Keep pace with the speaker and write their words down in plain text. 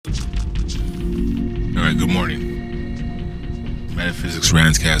Alright, good morning. Metaphysics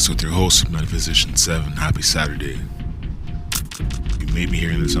Randscast with your host, Metaphysician 7. Happy Saturday. You may be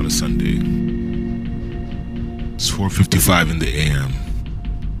hearing this on a Sunday. It's 4:55 in the AM.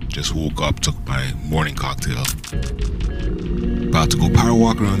 Just woke up, took my morning cocktail. About to go power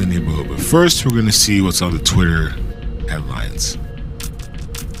walk around the neighborhood. But first, we're going to see what's on the Twitter headlines.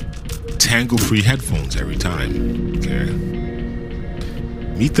 Tangle-free headphones every time. Okay.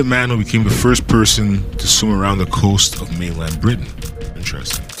 Meet the man who became the first person to swim around the coast of mainland Britain.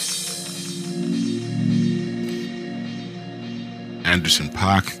 Interesting. Anderson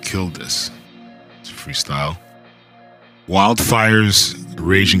 .Paak killed this. It's a freestyle. Wildfires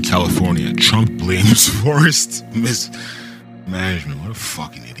rage in California. Trump blames forest mismanagement. What a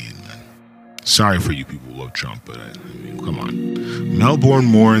fucking idiot, man. Sorry for you people who love Trump, but I mean, come on. Melbourne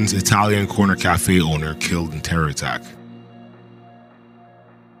mourns Italian corner cafe owner killed in terror attack.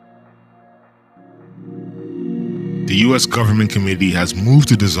 The U.S. government committee has moved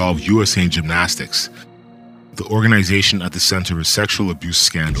to dissolve USA Gymnastics, the organization at the center of a sexual abuse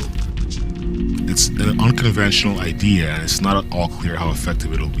scandal. It's an unconventional idea, and it's not at all clear how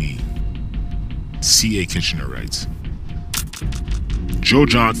effective it'll be. C.A. Kitchener writes. Joe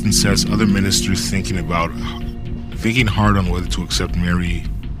Johnson says other ministers thinking hard on whether to accept May's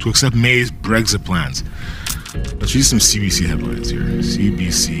Brexit plans. Let's read some CBC headlines here.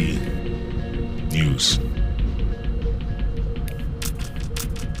 CBC News.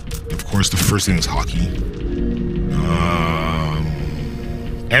 Of course, the first thing is hockey.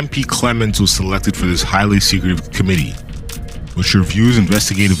 MP Clements was selected for this highly secretive committee, which reviews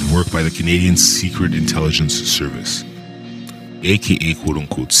investigative work by the Canadian Secret Intelligence Service, aka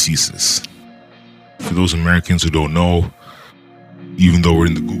quote-unquote CSIS. For those Americans who don't know, even though we're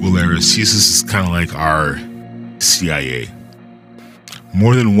in the Google era, CSIS is kind of like our CIA.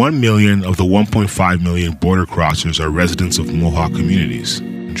 More than 1 million of the 1.5 million border crossers are residents of Mohawk communities.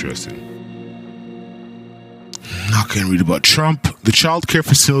 Interesting. Not going to read about Trump. The child care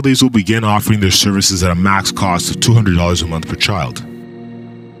facilities will begin offering their services at a max cost of $200 a month per child.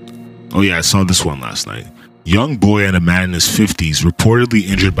 Oh yeah, I saw this one last night. Young boy and a man in his 50s reportedly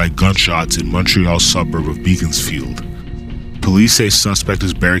injured by gunshots in Montreal's suburb of Beaconsfield. Police say suspect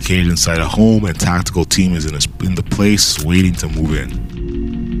is barricaded inside a home and tactical team is in the place waiting to move in.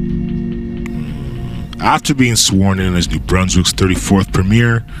 After being sworn in as New Brunswick's 34th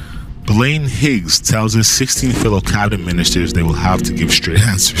Premier, Blaine Higgs tells his 16 fellow cabinet ministers they will have to give straight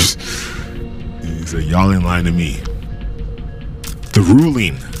answers. He's like, y'all in line to me. The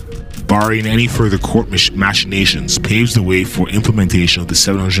ruling, barring any further court machinations, paves the way for implementation of the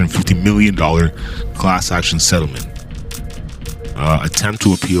 $750 million class action settlement. Attempt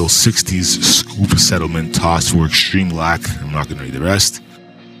to appeal 60s scoop settlement tossed for extreme lack. I'm not going to read the rest.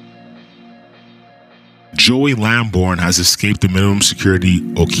 Joey Lamborn has escaped the minimum security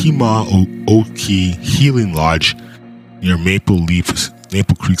Okima-Oki Healing Lodge near Maple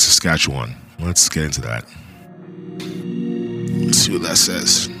Creek, Saskatchewan. Let's get into that. Let's see what that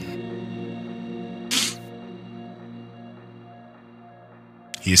says.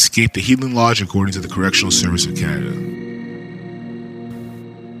 He escaped the Healing Lodge according to the Correctional Service of Canada.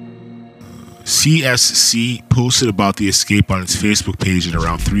 CSC posted about the escape on its Facebook page at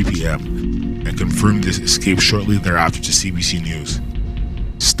around 3 p.m. and confirmed this escape shortly thereafter to CBC News.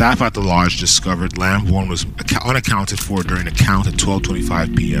 Staff at the lodge discovered Lamborn was unaccounted for during a count at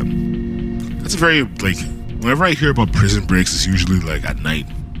 12:25 p.m. That's a very, whenever I hear about prison breaks, it's usually at night.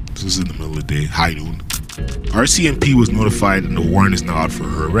 This is in the middle of the day, high noon. RCMP was notified and the warrant is now out for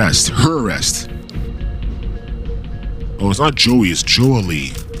her arrest. Her arrest. Oh, it's not Joey, it's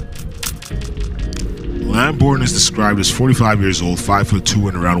Joely. Lamborn is described as 45 years old, 5'2"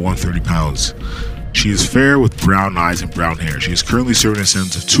 and around 130 pounds. She is fair with brown eyes and brown hair. She is currently serving a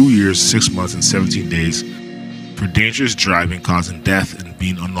sentence of 2 years, 6 months, and 17 days for dangerous driving causing death and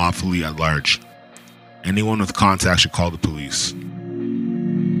being unlawfully at large. Anyone with contact should call the police.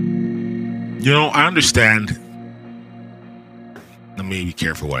 You know, I understand. Let me be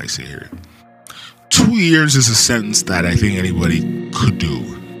careful what I say here. 2 years is a sentence that I think anybody could do,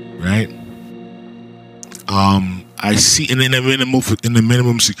 right? I see in the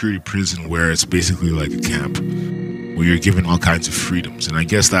minimum security prison where it's basically like a camp where you're given all kinds of freedoms, and I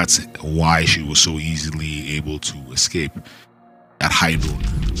guess that's why she was so easily able to escape at high noon,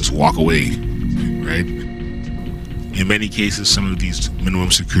 just walk away, right? In many cases, some of these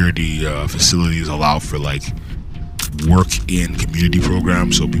minimum security facilities allow for work in community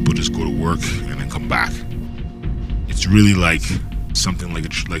programs, so people just go to work and then come back. It's really something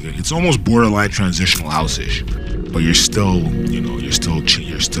it's almost forced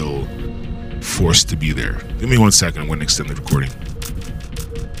forced to be there. Give me 1 second. I'm going to extend the recording.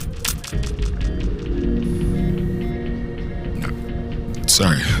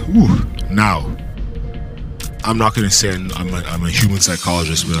 Sorry. Now, I'm not going to say I'm a human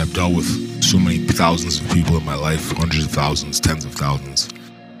psychologist, but I've dealt with so many thousands of people in my life, hundreds of thousands, tens of thousands,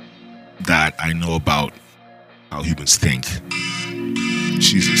 that I know about how humans think.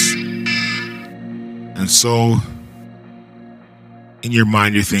 Jesus. And so, in your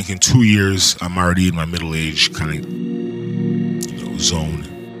mind, you're thinking 2 years, I'm already in my middle age kind of, zone,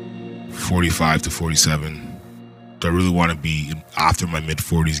 45 to 47. Do I really want to be after my mid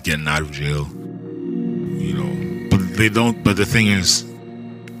 40s getting out of jail? But they don't. But the thing is,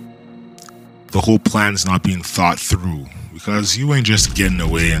 the whole plan's not being thought through, because you ain't just getting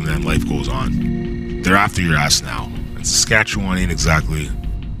away and then life goes on. They're after your ass now. And Saskatchewan ain't exactly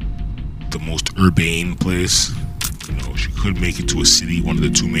the most urbane place. She could make it to a city, one of the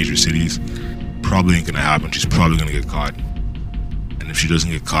two major cities. Probably ain't gonna happen. She's probably gonna get caught. And if she doesn't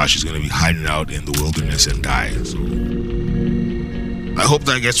get caught, she's gonna be hiding out in the wilderness and die. So I hope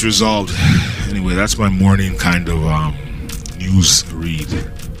that gets resolved. Anyway, that's my morning kind of news read.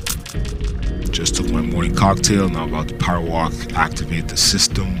 Just took my morning cocktail. Now about to power walk, activate the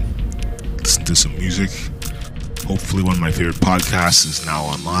system, listen to some music. Hopefully one of my favorite podcasts is now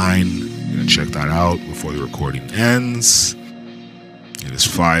online. I'm gonna check that out before the recording ends. It is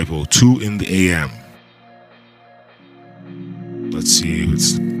 5:02 in the AM. Let's see.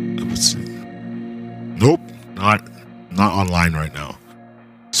 Nope, not online right now.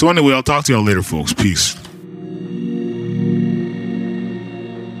 So anyway, I'll talk to y'all later, folks. Peace.